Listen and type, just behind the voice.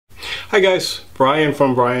Hi guys, Brian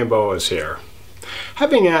from Boas here.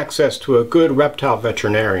 Having access to a good reptile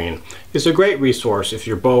veterinarian is a great resource if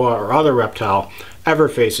your boa or other reptile ever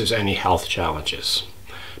faces any health challenges.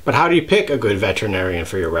 But how do you pick a good veterinarian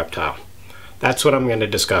for your reptile? That's what I'm going to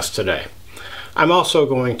discuss today. I'm also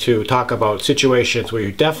going to talk about situations where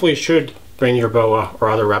you definitely should bring your boa or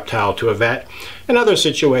other reptile to a vet, and other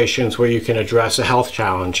situations where you can address a health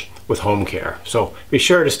challenge with home care. So be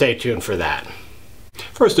sure to stay tuned for that.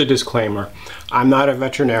 First, a disclaimer. I'm not a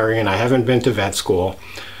veterinarian. I haven't been to vet school.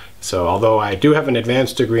 So although I do have an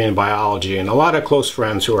advanced degree in biology and a lot of close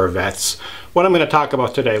friends who are vets, what I'm going to talk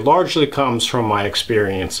about today largely comes from my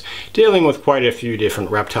experience dealing with quite a few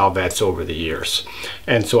different reptile vets over the years.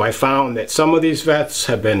 And so I found that some of these vets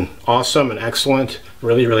have been awesome and excellent,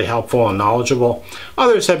 really helpful and knowledgeable.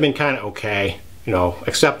 Others have been kind of okay,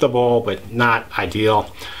 acceptable but not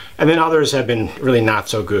ideal. And then others have been really not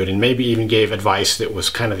so good and maybe even gave advice that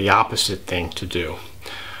was kind of the opposite thing to do.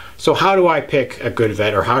 So how do I pick a good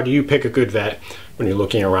vet, or how do you pick a good vet when you're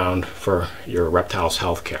looking around for your reptile's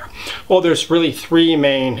health care? Well, there's really three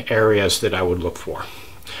main areas that I would look for.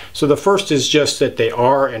 So the first is just that they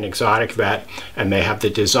are an exotic vet and they have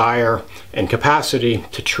the desire and capacity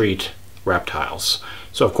to treat reptiles.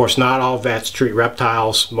 So of course not all vets treat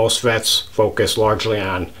reptiles. Most vets focus largely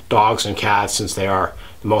on dogs and cats since they are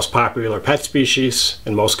the most popular pet species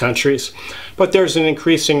in most countries, but there's an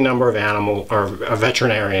increasing number of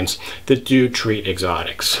veterinarians that do treat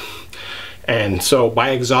exotics. And so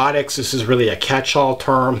by exotics, this is really a catch-all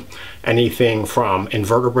term. Anything from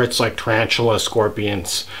invertebrates like tarantulas,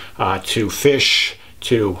 scorpions, to fish,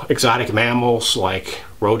 to exotic mammals like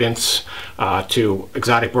rodents, to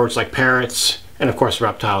exotic birds like parrots, and of course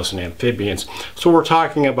reptiles and amphibians. So we're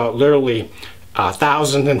talking about literally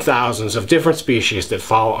thousands and thousands of different species that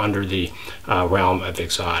fall under the realm of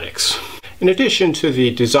exotics. In addition to the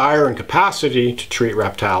desire and capacity to treat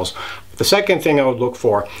reptiles, the second thing I would look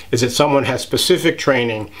for is that someone has specific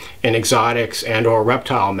training in exotics and or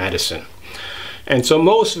reptile medicine. And so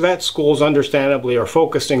most vet schools understandably are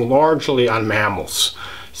focusing largely on mammals.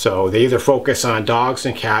 So they either focus on dogs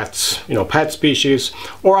and cats, pet species,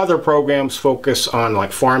 or other programs focus on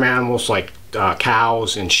like farm animals like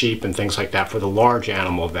cows and sheep and things like that for the large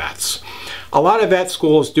animal vets. A lot of vet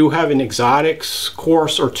schools do have an exotics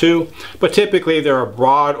course or two, but typically they're a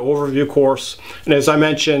broad overview course. And as I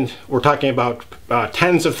mentioned, we're talking about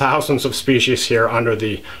tens of thousands of species here under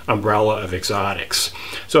the umbrella of exotics.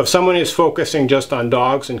 So if someone is focusing just on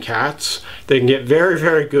dogs and cats, they can get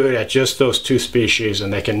very good at just those two species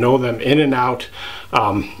and they can know them in and out.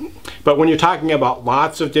 But when you're talking about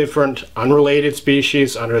lots of different unrelated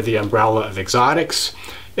species under the umbrella of exotics,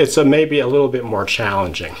 it's maybe a little bit more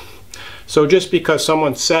challenging. So just because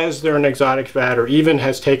someone says they're an exotic vet or even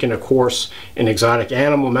has taken a course in exotic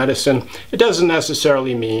animal medicine, it doesn't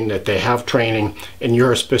necessarily mean that they have training in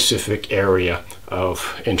your specific area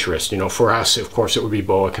of interest. For us, of course, it would be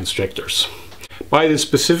boa constrictors. By the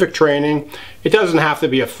specific training, it doesn't have to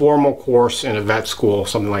be a formal course in a vet school,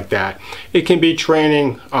 something like that. It can be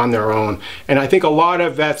training on their own. And I think a lot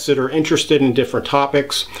of vets that are interested in different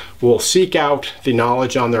topics will seek out the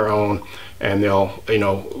knowledge on their own, and they'll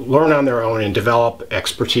learn on their own and develop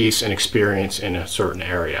expertise and experience in a certain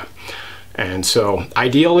area. And so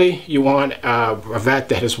ideally you want a vet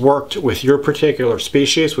that has worked with your particular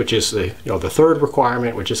species, which is the third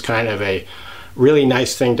requirement, which is kind of a really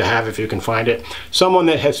nice thing to have if you can find it. Someone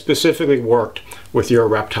that has specifically worked with your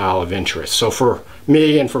reptile of interest. So for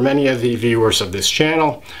me and for many of the viewers of this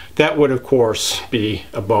channel, that would of course be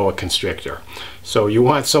a boa constrictor. So you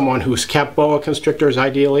want someone who's kept boa constrictors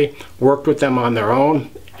ideally, worked with them on their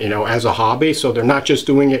own, as a hobby. So they're not just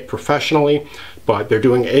doing it professionally, but they're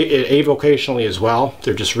doing it avocationally as well.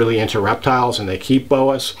 They're just really into reptiles and they keep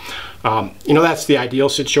boas. That's the ideal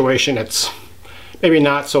situation. It's maybe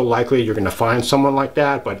not so likely you're going to find someone like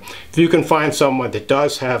that, but if you can find someone that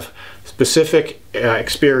does have specific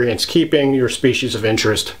experience keeping your species of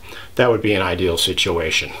interest, that would be an ideal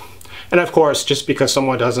situation. And of course, just because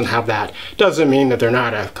someone doesn't have that doesn't mean that they're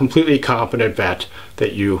not a completely competent vet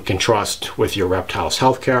that you can trust with your reptile's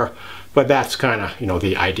health care, but that's kind of,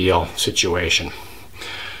 the ideal situation.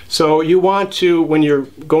 So you want to, when you're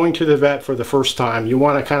going to the vet for the first time, you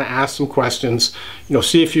want to kind of ask some questions,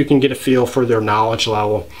 see if you can get a feel for their knowledge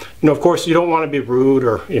level. Of course, you don't want to be rude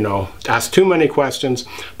or, ask too many questions,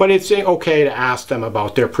 but it's okay to ask them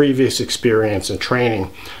about their previous experience and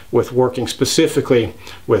training with working specifically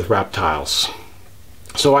with reptiles.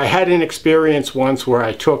 So I had an experience once where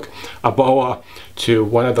I took a boa to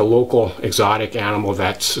one of the local exotic animal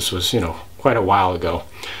vets. This was, quite a while ago.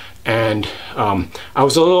 And I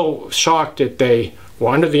was a little shocked that they were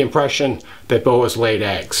under the impression that boas laid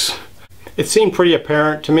eggs. It seemed pretty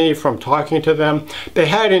apparent to me from talking to them. They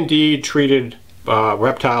had indeed treated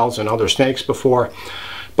reptiles and other snakes before,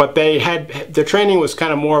 but their training was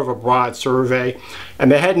kind of more of a broad survey,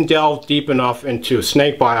 and they hadn't delved deep enough into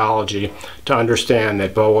snake biology to understand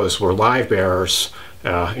that boas were live bearers.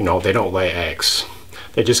 You know, they don't lay eggs.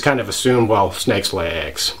 They just kind of assumed, well, snakes lay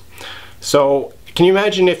eggs. So can you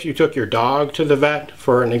imagine if you took your dog to the vet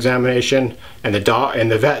for an examination and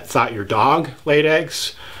the vet thought your dog laid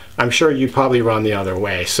eggs? I'm sure you'd probably run the other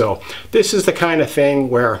way. So this is the kind of thing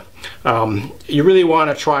where you really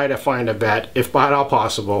want to try to find a vet, if at all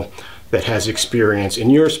possible, that has experience in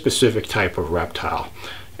your specific type of reptile.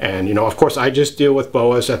 And you know, of course, I just deal with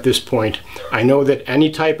boas at this point. I know that any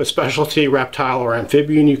type of specialty reptile or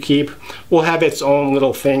amphibian you keep will have its own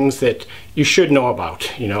little things that you should know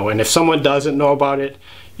about, you know, and if someone doesn't know about it,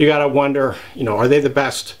 you got to wonder, you know, are they the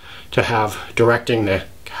best to have directing the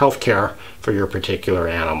health care for your particular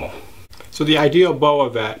animal? So the ideal boa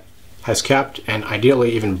vet has kept and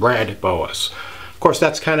ideally even bred boas. Of course,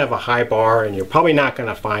 that's kind of a high bar, and you're probably not going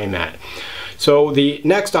to find that. So the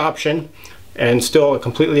next option, and still a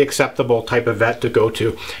completely acceptable type of vet to go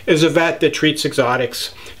to, is a vet that treats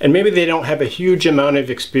exotics, and maybe they don't have a huge amount of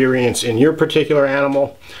experience in your particular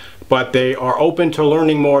animal, but they are open to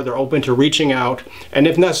learning more, they're open to reaching out, and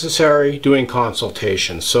if necessary, doing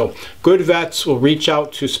consultations. So good vets will reach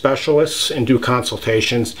out to specialists and do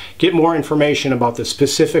consultations, get more information about the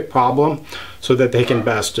specific problem so that they can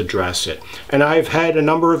best address it. And I've had a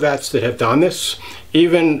number of vets that have done this,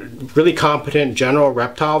 even really competent general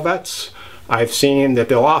reptile vets. I've seen that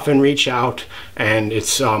they'll often reach out, and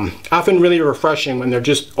it's often really refreshing when they're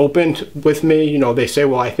just open with me. You know, they say,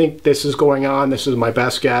 well, I think this is going on, this is my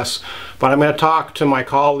best guess, but I'm going to talk to my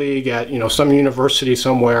colleague at, you know, some university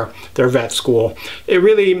somewhere, their vet school. It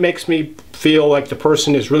really makes me feel like the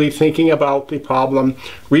person is really thinking about the problem,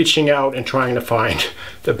 reaching out and trying to find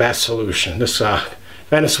the best solution. This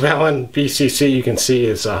Venezuelan BCC, you can see,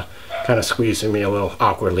 is kind of squeezing me a little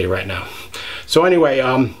awkwardly right now. So anyway,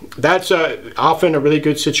 that's often a really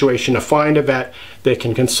good situation to find a vet that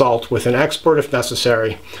can consult with an expert if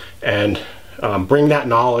necessary, and bring that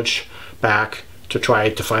knowledge back to try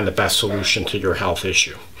to find the best solution to your health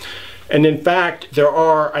issue. And in fact, there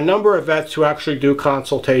are a number of vets who actually do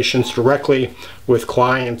consultations directly with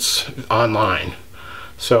clients online.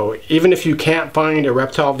 So even if you can't find a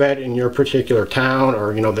reptile vet in your particular town,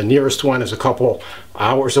 or you know, the nearest one is a couple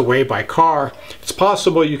hours away by car, it's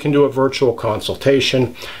possible you can do a virtual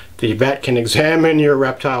consultation. The vet can examine your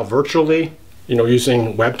reptile virtually, you know,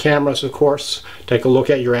 using web cameras, of course, take a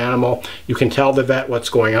look at your animal. You can tell the vet what's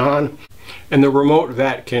going on, and the remote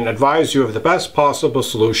vet can advise you of the best possible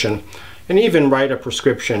solution and even write a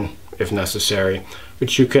prescription if necessary,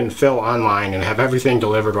 which you can fill online and have everything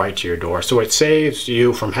delivered right to your door. So it saves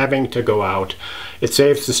you from having to go out. It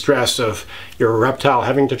saves the stress of your reptile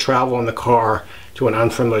having to travel in the car to an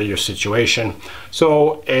unfamiliar situation.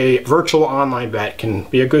 So a virtual online vet can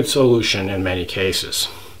be a good solution in many cases.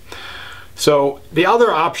 So the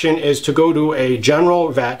other option is to go to a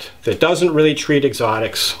general vet that doesn't really treat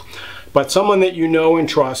exotics, but someone that you know and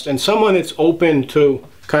trust, and someone that's open to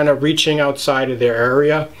kind of reaching outside of their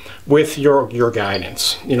area with your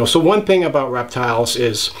guidance. You know, so one thing about reptiles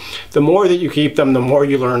is the more that you keep them, the more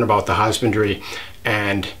you learn about the husbandry,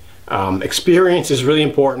 and experience is really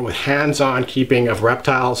important with hands-on keeping of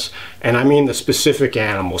reptiles, and I mean the specific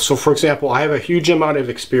animals. So for example, I have a huge amount of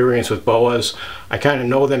experience with boas. I kind of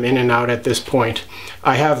know them in and out at this point.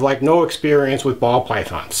 I have like no experience with ball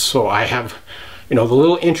pythons. So I have, you know, the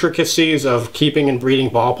little intricacies of keeping and breeding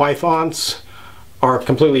ball pythons are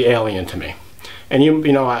completely alien to me. And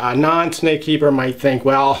you know, a non-snake keeper might think,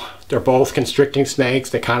 well, they're both constricting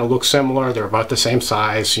snakes, they kind of look similar, they're about the same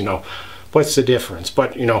size, you know, what's the difference?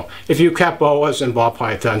 But you know, if you kept boas and ball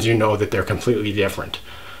pythons, you know that they're completely different.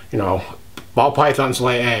 You know, ball pythons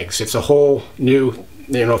lay eggs. It's a whole new,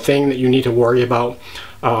 you know, thing that you need to worry about,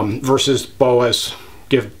 versus boas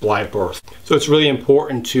give live birth. So it's really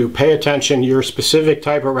important to pay attention to your specific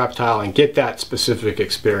type of reptile and get that specific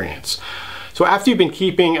experience. So after you've been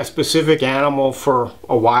keeping a specific animal for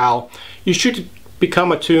a while, you should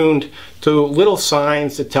become attuned to little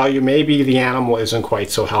signs that tell you maybe the animal isn't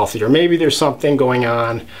quite so healthy, or maybe there's something going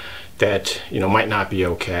on that, you know, might not be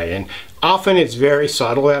okay. And often it's very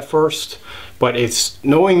subtle at first, but it's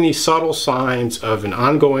knowing these subtle signs of an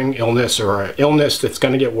ongoing illness or an illness that's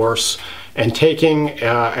going to get worse, and taking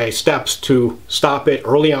steps to stop it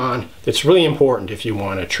early on that's really important if you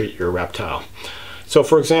want to treat your reptile. So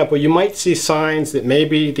for example, you might see signs that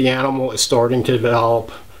maybe the animal is starting to develop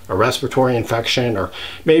a respiratory infection, or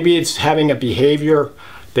maybe it's having a behavior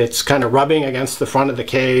that's kind of rubbing against the front of the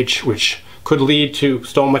cage, which could lead to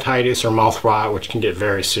stomatitis or mouth rot, which can get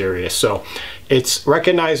very serious. So it's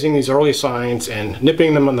recognizing these early signs and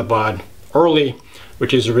nipping them in the bud early,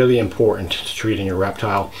 which is really important to treating your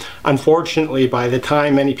reptile. Unfortunately, by the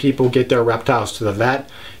time many people get their reptiles to the vet,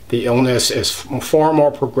 the illness is far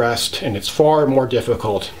more progressed and it's far more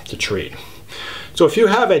difficult to treat. So if you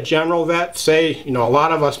have a general vet, say, a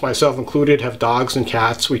lot of us, myself included, have dogs and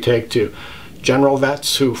cats, we take to general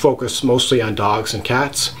vets who focus mostly on dogs and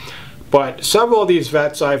cats. But several of these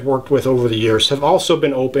vets I've worked with over the years have also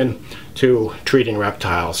been open to treating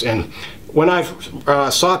reptiles. And when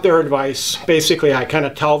I've sought their advice, basically I kind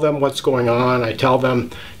of tell them what's going on. I tell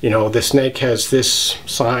them, the snake has this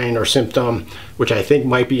sign or symptom, which I think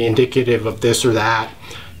might be indicative of this or that.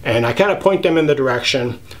 And I kind of point them in the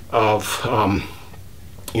direction of,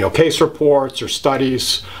 case reports or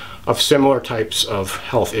studies of similar types of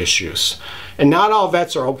health issues. And not all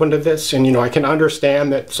vets are open to this, and I can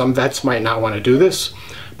understand that some vets might not want to do this,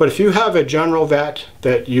 but if you have a general vet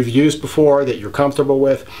that you've used before, that you're comfortable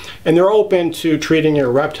with, and they're open to treating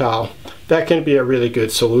your reptile, that can be a really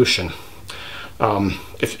good solution.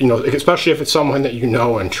 Especially if it's someone that you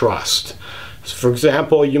know and trust. So for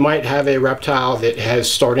example, you might have a reptile that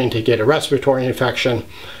has starting to get a respiratory infection,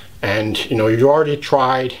 and you've already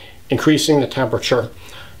tried increasing the temperature,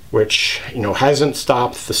 which hasn't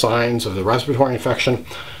stopped the signs of the respiratory infection.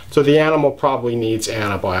 So the animal probably needs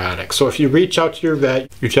antibiotics. So if you reach out to your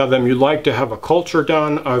vet, you tell them you'd like to have a culture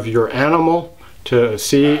done of your animal to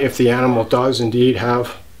see if the animal does indeed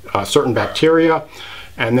have certain bacteria,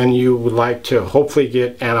 and then you would like to hopefully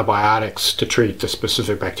get antibiotics to treat the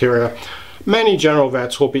specific bacteria. Many general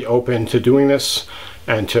vets will be open to doing this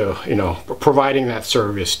and to providing that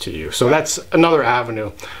service to you. So that's another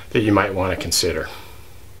avenue that you might want to consider.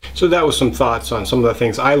 So that was some thoughts on some of the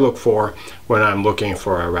things I look for when I'm looking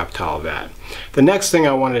for a reptile vet. The next thing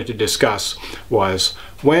I wanted to discuss was,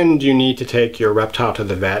 when do you need to take your reptile to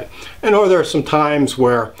the vet? And are there some times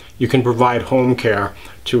where you can provide home care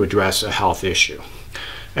to address a health issue?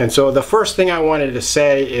 And so the first thing I wanted to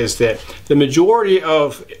say is that the majority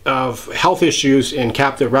of health issues in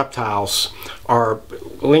captive reptiles are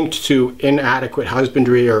linked to inadequate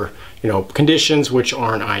husbandry or conditions which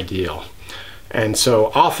aren't ideal. And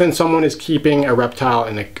so often someone is keeping a reptile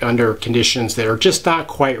under conditions that are just not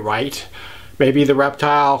quite right. Maybe the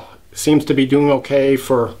reptile seems to be doing okay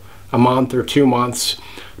for a month or 2 months,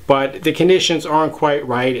 but the conditions aren't quite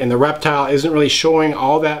right and the reptile isn't really showing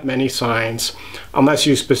all that many signs unless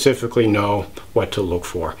you specifically know what to look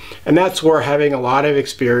for. And that's where having a lot of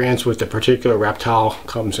experience with the particular reptile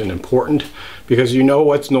comes in important, because you know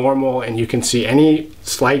what's normal and you can see any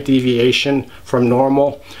slight deviation from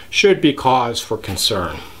normal should be cause for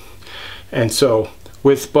concern. And so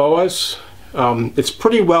with Boas, it's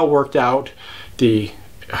pretty well worked out. The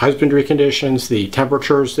husbandry conditions, the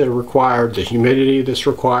temperatures that are required, the humidity that's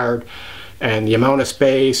required, and the amount of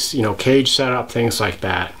space, cage setup, things like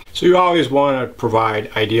that. So you always want to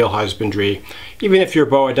provide ideal husbandry. Even if your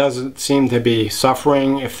boa doesn't seem to be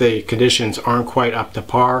suffering, if the conditions aren't quite up to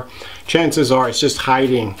par, chances are it's just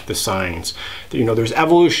hiding the signs. There's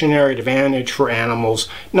evolutionary advantage for animals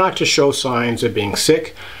not to show signs of being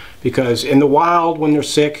sick, because in the wild, when they're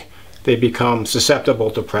sick, they become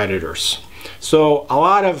susceptible to predators. So a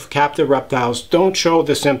lot of captive reptiles don't show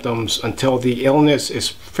the symptoms until the illness is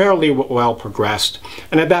fairly well progressed,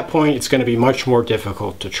 and at that point it's going to be much more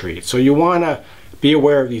difficult to treat. So you want to be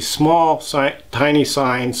aware of these small, tiny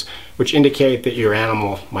signs which indicate that your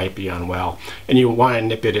animal might be unwell, and you want to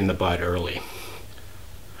nip it in the bud early.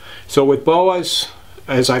 So with Boas,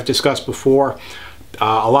 as I've discussed before,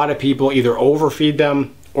 a lot of people either overfeed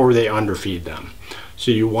them or they underfeed them. So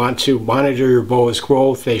you want to monitor your Boas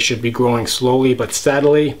growth. They should be growing slowly but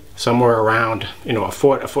steadily, somewhere around a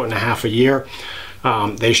foot and a half a year.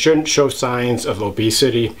 They shouldn't show signs of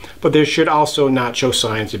obesity, but they should also not show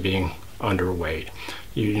signs of being underweight.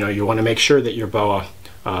 You want to make sure that your boa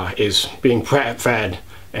is being fed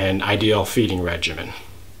an ideal feeding regimen.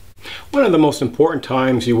 One of the most important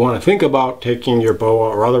times you want to think about taking your boa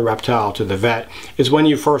or other reptile to the vet is when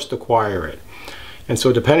you first acquire it. And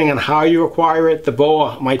so depending on how you acquire it, the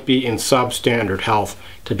boa might be in substandard health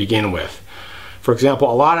to begin with. For example,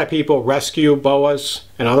 a lot of people rescue boas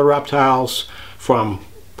and other reptiles from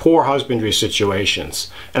poor husbandry situations.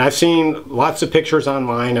 And I've seen lots of pictures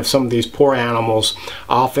online of some of these poor animals.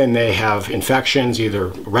 Often they have infections, either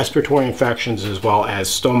respiratory infections as well as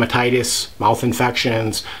stomatitis, mouth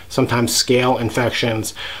infections, sometimes scale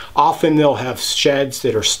infections. Often they'll have sheds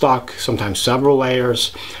that are stuck, sometimes several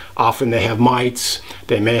layers. Often they have mites,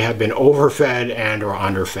 they may have been overfed and or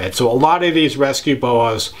underfed. So a lot of these rescue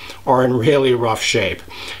boas are in really rough shape.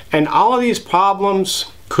 And all of these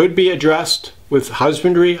problems could be addressed with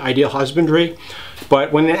husbandry, ideal husbandry.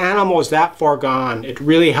 But when an animal is that far gone, it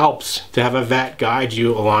really helps to have a vet guide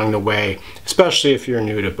you along the way, especially if you're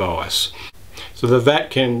new to Boas. So the vet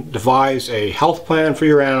can devise a health plan for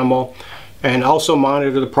your animal and also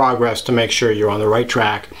monitor the progress to make sure you're on the right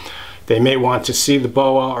track. They may want to see the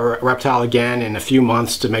boa or reptile again in a few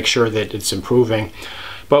months to make sure that it's improving.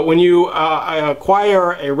 But when you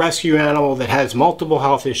acquire a rescue animal that has multiple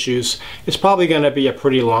health issues, it's probably going to be a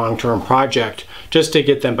pretty long-term project just to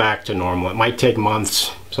get them back to normal. It might take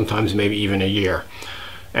months, sometimes maybe even a year.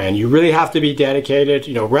 And you really have to be dedicated.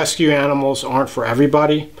 You know, rescue animals aren't for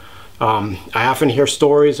everybody. I often hear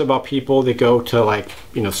stories about people that go to, like,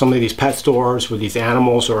 you know, some of these pet stores where these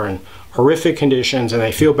animals are in horrific conditions and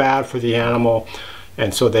they feel bad for the animal,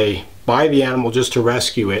 and so they buy the animal just to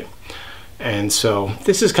rescue it. And so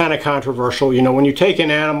this is kind of controversial. You know, when you take an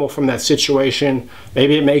animal from that situation,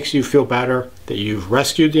 maybe it makes you feel better that you've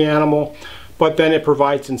rescued the animal, but then it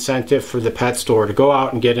provides incentive for the pet store to go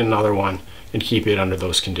out and get another one and keep it under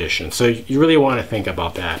those conditions. So you really want to think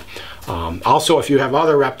about that. Also, if you have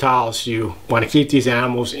other reptiles, you want to keep these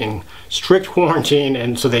animals in strict quarantine,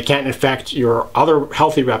 and so they can't infect your other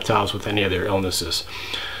healthy reptiles with any of their illnesses.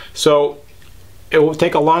 So it will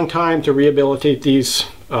take a long time to rehabilitate these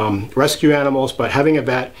rescue animals, but having a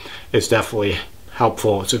vet is definitely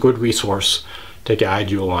helpful. It's a good resource to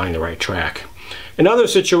guide you along the right track. Another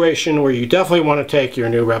situation where you definitely want to take your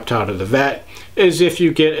new reptile to the vet is if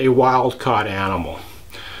you get a wild-caught animal.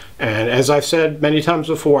 And as I've said many times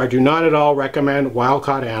before, I do not at all recommend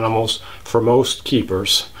wild-caught animals for most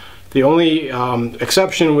keepers. The only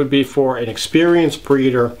exception would be for an experienced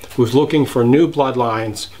breeder who's looking for new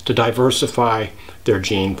bloodlines to diversify their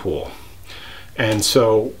gene pool. And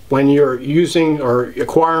so when you're using or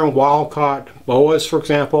acquiring wild-caught boas, for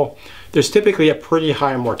example, there's typically a pretty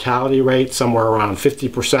high mortality rate, somewhere around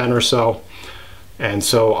 50% or so. And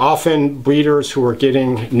so often breeders who are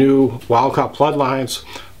getting new wild-caught bloodlines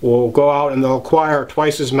will go out and they'll acquire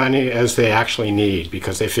twice as many as they actually need,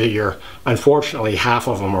 because they figure, unfortunately, half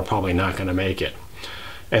of them are probably not going to make it.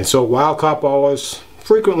 And so wild-caught boas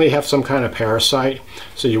frequently have some kind of parasite,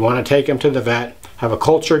 so you want to take them to the vet, have a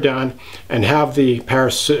culture done, and have the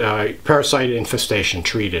parasite infestation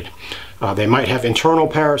treated. They might have internal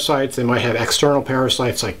parasites, they might have external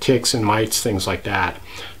parasites like ticks and mites, things like that.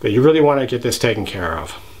 But you really want to get this taken care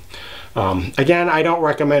of. Again, I don't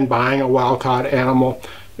recommend buying a wild-caught animal.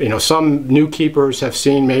 You know, some new keepers have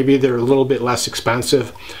seen maybe they're a little bit less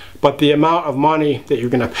expensive, but the amount of money that you're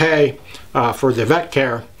going to pay for the vet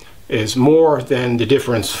care is more than the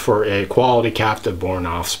difference for a quality captive-born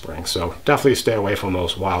offspring. So definitely stay away from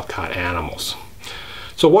those wild-caught animals.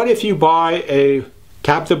 So what if you buy a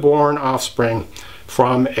captive-born offspring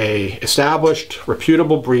from a established,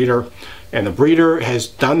 reputable breeder, and the breeder has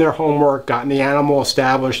done their homework, gotten the animal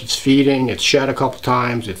established, it's feeding, it's shed a couple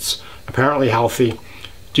times, it's apparently healthy?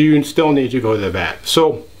 Do you still need to go to the vet?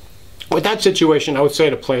 So with that situation, I would say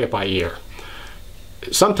to play it by ear.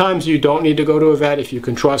 Sometimes you don't need to go to a vet if you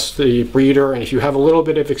can trust the breeder, and if you have a little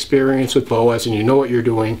bit of experience with boas and you know what you're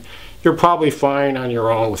doing, you're probably fine on your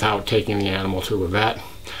own without taking the animal to a vet.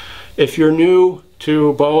 If you're new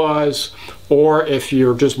to boas, or if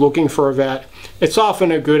you're just looking for a vet, it's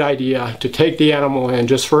often a good idea to take the animal in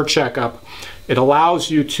just for a checkup. It allows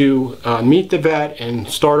you to meet the vet and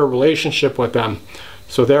start a relationship with them.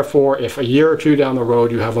 So therefore, if a year or two down the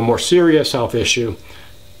road you have a more serious health issue,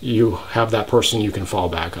 you have that person you can fall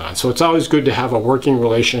back on. So it's always good to have a working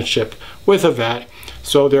relationship with a vet,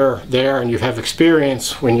 so they're there and you have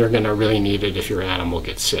experience when you're going to really need it if your animal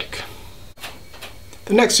gets sick.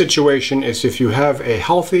 The next situation is if you have a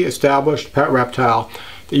healthy, established pet reptile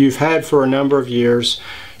that you've had for a number of years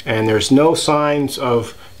and there's no signs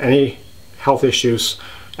of any health issues,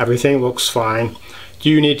 everything looks fine. Do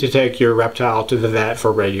you need to take your reptile to the vet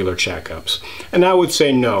for regular checkups? And I would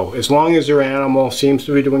say no. As long as your animal seems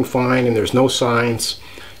to be doing fine and there's no signs,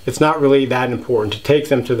 it's not really that important to take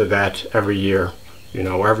them to the vet every year, you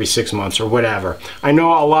know, or every 6 months or whatever. I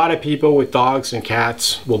know a lot of people with dogs and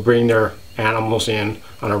cats will bring their animals in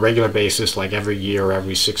on a regular basis, like every year or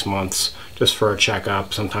every 6 months, just for a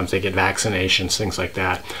checkup. Sometimes they get vaccinations, things like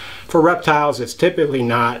that. For reptiles, it's typically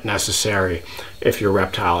not necessary if your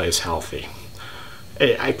reptile is healthy.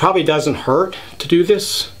 It probably doesn't hurt to do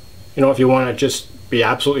this, you know, if you want to just be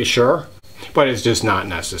absolutely sure, but it's just not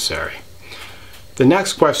necessary. The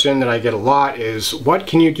next question that I get a lot is, what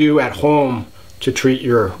can you do at home to treat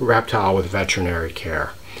your reptile with veterinary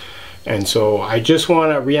care? And so I just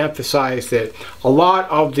want to reemphasize that a lot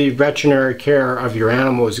of the veterinary care of your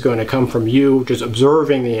animal is going to come from you just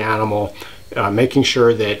observing the animal, making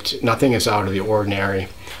sure that nothing is out of the ordinary,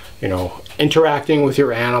 interacting with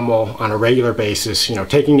your animal on a regular basis,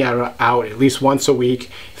 taking it out at least once a week,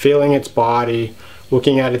 feeling its body,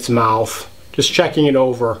 looking at its mouth, just checking it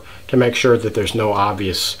over to make sure that there's no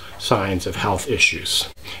obvious signs of health issues.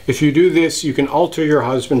 If you do this, you can alter your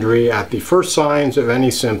husbandry at the first signs of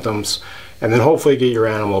any symptoms and then hopefully get your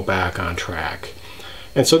animal back on track.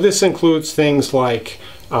 And so this includes things like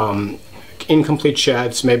incomplete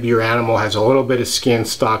sheds. Maybe your animal has a little bit of skin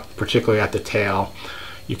stuck, particularly at the tail.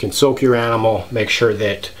 You can soak your animal, make sure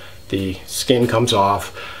that the skin comes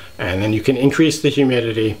off, and then you can increase the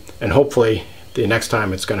humidity, and hopefully the next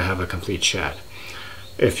time it's going to have a complete shed.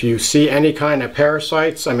 If you see any kind of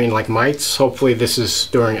parasites, like mites, hopefully this is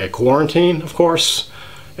during a quarantine, of course.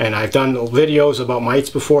 And I've done videos about mites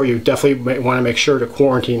before. You definitely want to make sure to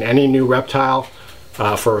quarantine any new reptile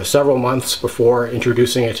for several months before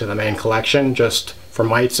introducing it to the main collection, just for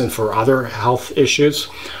mites and for other health issues.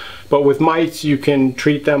 But with mites, you can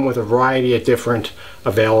treat them with a variety of different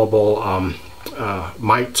available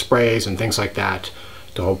mite sprays and things like that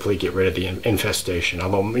to hopefully get rid of the infestation.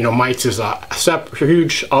 Although, mites is a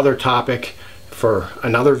huge other topic for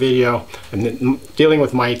another video, and dealing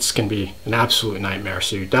with mites can be an absolute nightmare,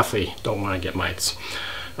 so you definitely don't want to get mites.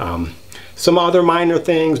 Some other minor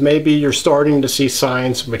things, maybe you're starting to see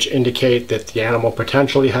signs which indicate that the animal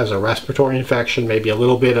potentially has a respiratory infection, maybe a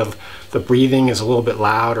little bit of the breathing is a little bit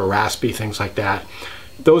loud or raspy, things like that.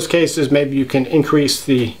 Those cases, maybe you can increase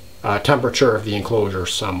the temperature of the enclosure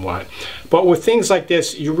somewhat. But with things like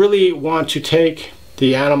this, you really want to take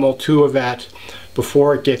the animal to a vet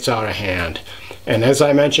before it gets out of hand. And as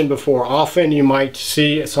I mentioned before, often you might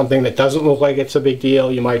see something that doesn't look like it's a big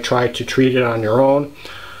deal. You might try to treat it on your own,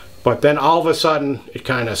 but then all of a sudden it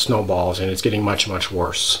kind of snowballs and it's getting much, much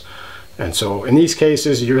worse. And so in these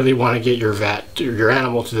cases, you really want to get your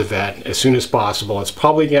animal to the vet as soon as possible. It's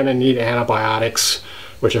probably going to need antibiotics,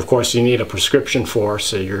 which of course you need a prescription for,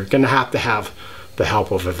 so you're going to have the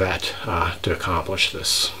help of a vet to accomplish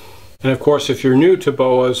this. And of course, if you're new to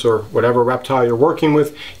boas or whatever reptile you're working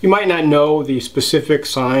with, you might not know the specific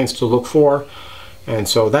signs to look for. And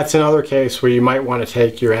so that's another case where you might want to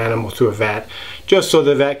take your animal to a vet, just so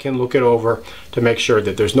the vet can look it over to make sure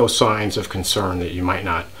that there's no signs of concern that you might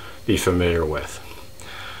not be familiar with.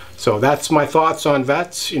 So that's my thoughts on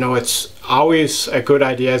vets. It's always a good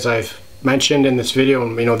idea, as I've mentioned in this video,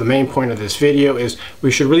 and the main point of this video is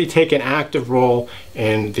we should really take an active role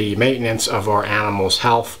in the maintenance of our animals'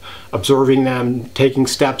 health, observing them, taking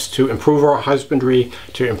steps to improve our husbandry,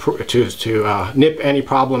 to nip any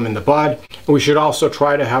problem in the bud. And we should also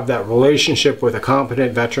try to have that relationship with a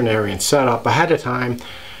competent veterinarian set up ahead of time,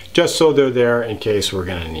 just so they're there in case we're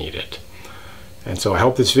going to need it. And so I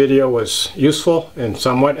hope this video was useful and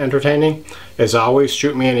somewhat entertaining. As always,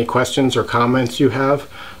 shoot me any questions or comments you have.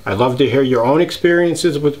 I'd love to hear your own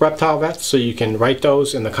experiences with reptile vets, so you can write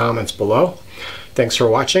those in the comments below. Thanks for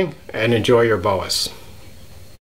watching, and enjoy your boas.